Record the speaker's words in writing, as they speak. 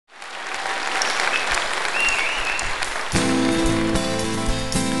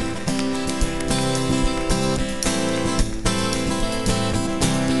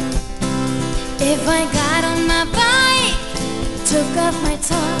I got on my bike, took off my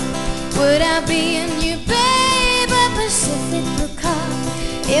top, would I be a new babe, a Pacific Blue car?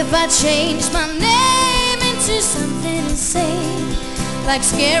 If I changed my name into something insane, like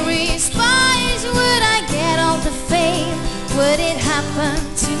Scary Spice, would I get all the fame? Would it happen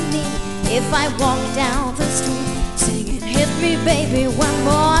to me if I walked down the street singing "Hit Me Baby One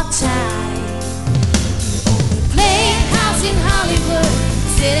More Time"? Playing house in Hollywood,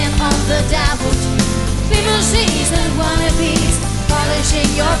 sitting on the double G, limousines and wannabes, polishing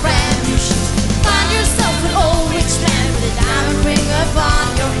your brand new shoes. Find yourself an old rich man with a diamond ring upon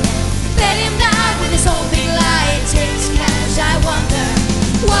your hand. Let him die with his own big lie. It takes cash. I wonder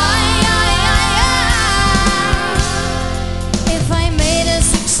why. If I made a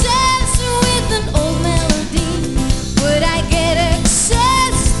success with an old melody, would I get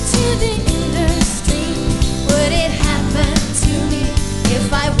access to the industry? Would it happen to me if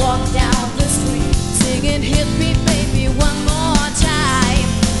I walked down the street singing "Hit Me Baby One More Time"?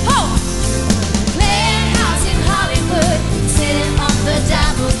 Oh! Playing house in Hollywood, sitting on the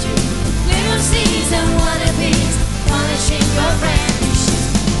double G, limousines and wannabes, polishing your brand new shoes.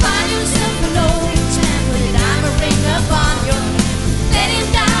 Find yourself an old rich man with a diamond ring upon your hand. Let him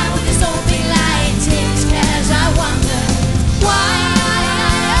die with his own big lie. It takes cash. I wonder why.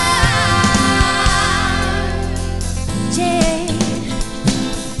 Jane,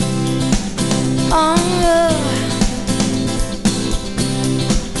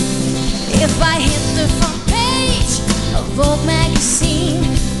 if I hit the front page of Vogue magazine,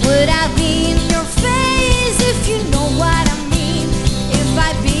 would I be in your face, if you know what I mean? If I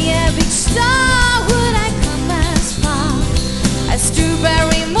be a big star, would I come as far as Drew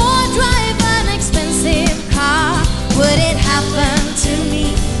Barrymore, drive an expensive car? Would it happen to me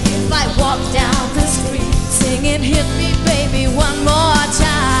if I walked down the street singing "Hit Me Baby One More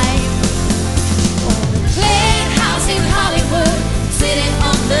Time"? Playing house in Hollywood, sitting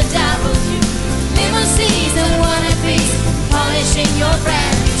on the double G, limousines and wannabes, polishing your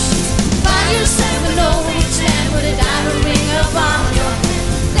brand new shoes. Find yourself an old rich man with a diamond ring upon your hand.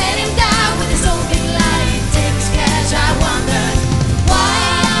 Let him die with his own big lie. It takes cash. I wonder why.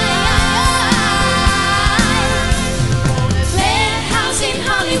 Playing house in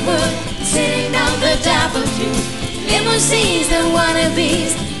Hollywood, sitting on the double G, limousines and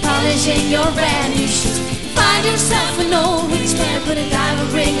wannabes, polishing your brand new shoes. Find yourself an old rich man, put a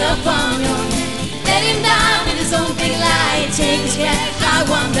diamond ring upon your hand. Let him die with his own big lie. It takes cash. I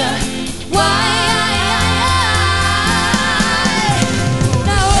wonder why.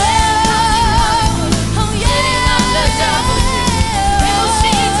 Now, oh yeah, sitting on the double G,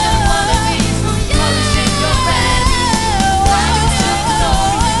 limousines and wannabes, polishing your brand new shoes. Find yourself an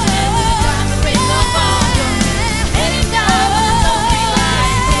old rich man with a diamond ring upon your hand. Let him die with his own big lie.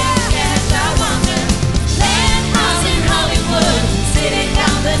 It takes cash. I wonder. Playing house in Hollywood, sitting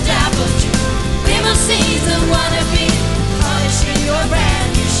on the double G, limousines and wannabes, polishing your brand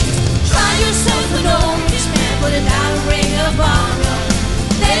new shoes. Find yourself an old rich man, put a diamond ring upon your hand.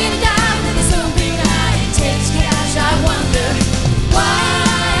 Let him die with his own big lie. It takes cash. I wonder why.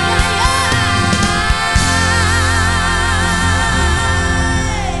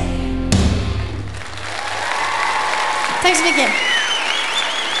 Thanks så mycket.